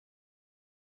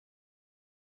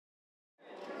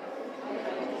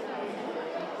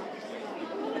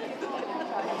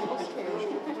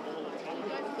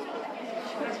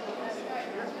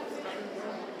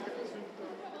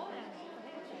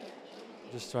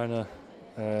Just trying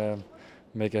to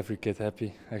make every kid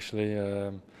happy. Actually,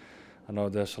 I know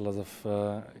there's a lot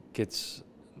of kids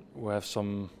who have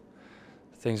some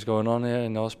things going on here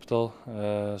in the hospital,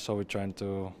 so we're trying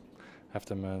to have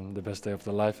them the best day of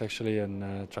their life actually,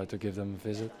 and try to give them a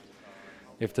visit.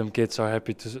 If them kids are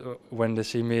happy to when they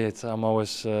see me, I'm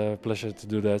always a pleasure to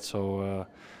do that. So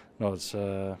no, it's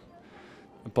a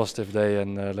positive day,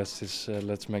 and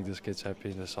let's make these kids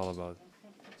happy. That's all about it.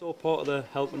 It's all part of the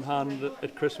Helping Hand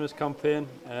at Christmas campaign.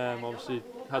 Obviously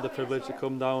had the privilege to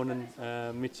come down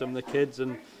and meet some of the kids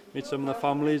and meet some of the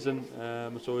families, and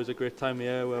it's always a great time of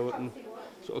year where we can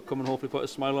sort of come and hopefully put a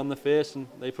smile on their face, and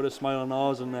they put a smile on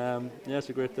ours, and yeah, it's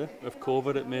a great day. With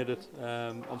COVID, it made it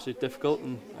obviously difficult,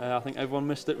 and I think everyone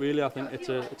missed it really. I think it's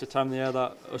a time of the year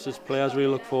that us as players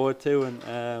really look forward to,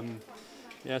 and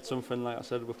yeah, it's something, like I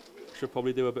said, we should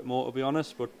probably do a bit more, to be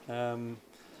honest, but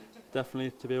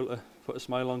definitely to be able to put a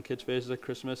smile on kids' faces at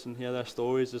Christmas and hear their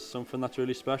stories is something that's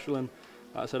really special, and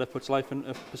like I said, it puts life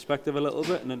into perspective a little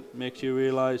bit, and it makes you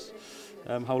realise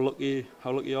how lucky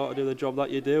you are to do the job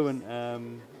that you do,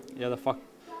 and yeah, the fact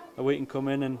that we can come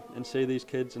in and see these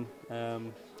kids and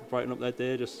brighten up their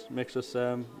day just makes us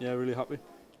yeah, really happy.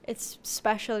 It's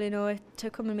special, you know, to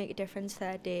come and make a difference to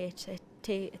their day.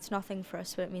 It's nothing for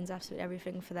us, but it means absolutely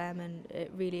everything for them, and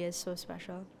it really is so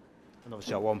special. And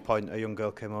obviously at one point a young girl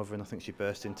came over and I think she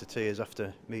burst into tears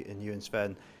after meeting you and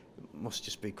Sven. It must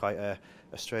just be quite a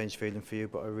strange feeling for you,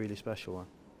 but a really special one.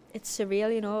 It's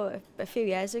surreal, you know. A few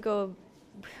years ago,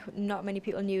 not many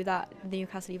people knew that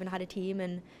Newcastle even had a team,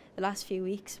 and the last few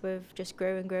weeks we've just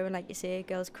grown and grown, like you say,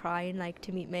 girls crying like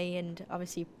to meet me, and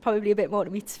obviously probably a bit more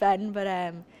to meet Sven, but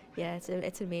yeah,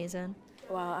 it's amazing.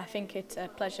 Well, I think it's a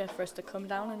pleasure for us to come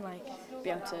down and like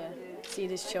be able to see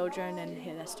these children and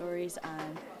hear their stories,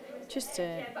 and just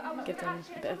to give them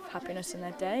a bit of happiness in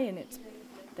their day, and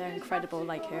they're incredible,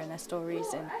 like hearing their stories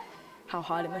and how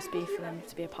hard it must be for them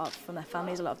to be apart from their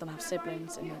families. A lot of them have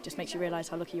siblings, and it just makes you realise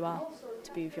how lucky you are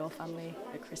to be with your family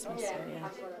at Christmas. So yeah.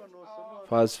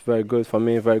 It was very good for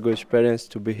me, very good experience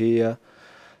to be here,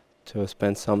 to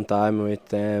spend some time with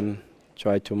them,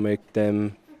 try to make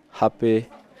them happy,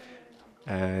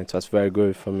 and it was very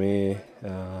good for me.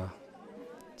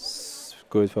 It's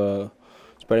good for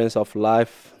experience of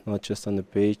life, not just on the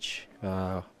pitch.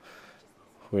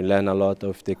 We learn a lot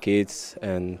of the kids,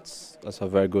 and that's a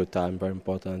very good time, very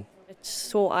important. It's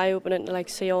so eye-opening to like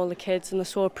see all the kids, and they're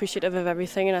so appreciative of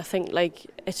everything, and I think like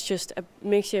it's just, it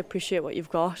makes you appreciate what you've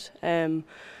got.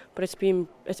 But it's been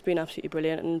absolutely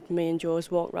brilliant, and me and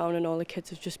Joe's walked around and all the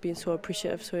kids have just been so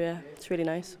appreciative, so yeah, it's really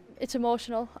nice. It's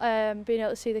emotional, being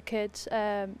able to see the kids.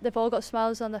 They've all got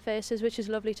smiles on their faces, which is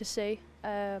lovely to see,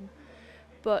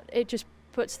 but it just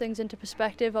puts things into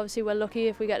perspective. Obviously we're lucky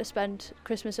if we get to spend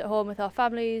Christmas at home with our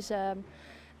families,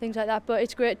 things like that, but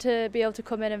it's great to be able to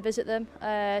come in and visit them,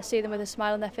 see them with a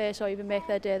smile on their face, or even make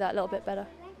their day that little bit better.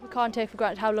 We can't take for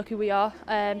granted how lucky we are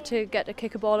to get to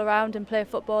kick a ball around and play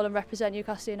football and represent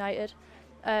Newcastle United.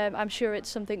 I'm sure it's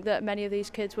something that many of these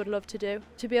kids would love to do.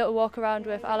 To be able to walk around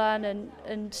with Alan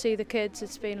and see the kids,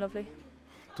 it's been lovely.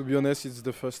 To be honest, it's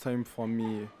the first time for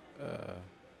me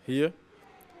here,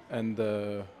 and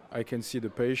I can see the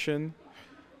patient,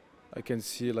 I can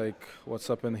see like what's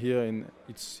happened here, and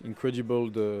it's incredible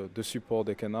the support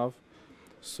they can have.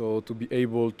 So to be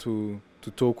able to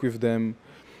talk with them,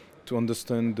 to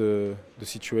understand the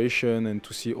situation, and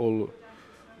to see all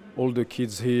the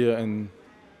kids here, and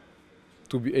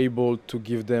to be able to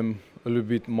give them a little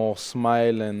bit more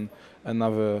smile and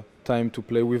have a time to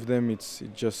play with them, it's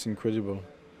just incredible.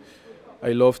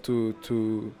 I love to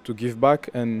give back,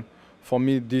 and for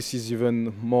me this is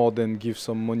even more than give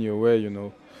some money away, you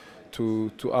know,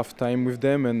 to have time with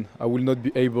them, and I will not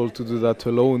be able to do that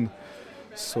alone.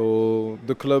 So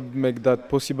the club make that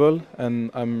possible, and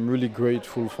I'm really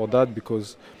grateful for that,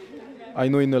 because I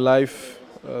know in a life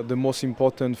the most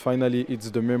important finally it's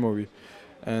the memory,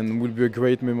 and will be a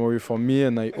great memory for me,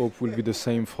 and I hope will be the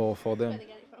same for them.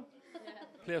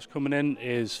 Players coming in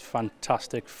is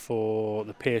fantastic for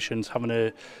the patients, having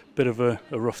a bit of a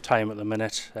rough time at the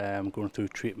minute, going through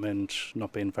treatment,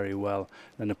 not being very well.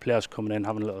 And then the players coming in,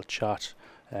 having a little chat,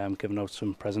 giving out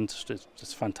some presents,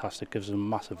 it's fantastic, gives them a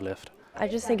massive lift. I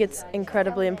just think it's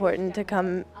incredibly important to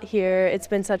come here. It's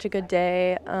been such a good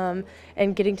day,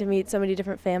 and getting to meet so many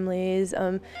different families,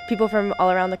 people from all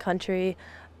around the country.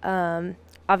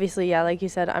 Obviously, yeah, like you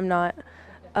said, I'm not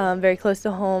very close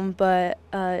to home, but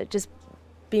just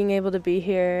being able to be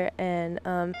here and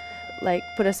like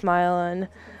put a smile on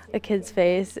a kid's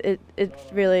face,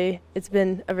 it's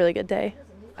been a really good day.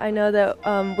 I know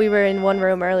that we were in one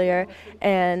room earlier,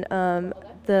 and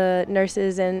the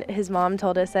nurses and his mom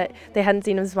told us that they hadn't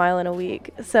seen him smile in a week.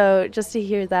 So just to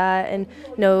hear that and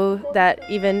know that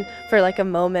even for like a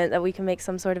moment that we can make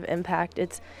some sort of impact,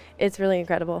 it's really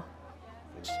incredible.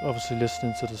 Obviously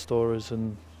listening to the stories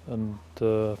and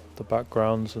the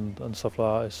backgrounds and stuff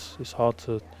like that, it's hard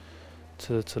to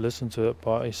listen to it,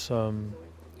 but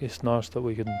it's nice that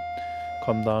we can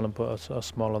come down and put a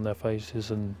smile on their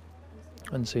faces and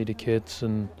see the kids,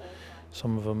 and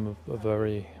some of them are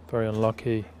very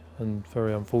unlucky and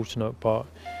very unfortunate, but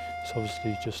it's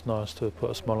obviously just nice to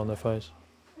put a smile on their face.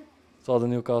 To all the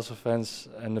Newcastle fans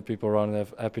and the people around,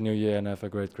 have a Happy New Year and have a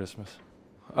great Christmas.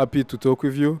 Happy to talk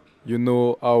with you. You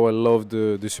know how I love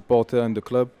the supporter and the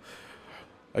club.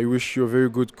 I wish you a very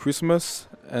good Christmas,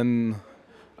 and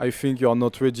I think you are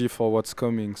not ready for what's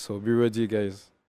coming, so be ready, guys.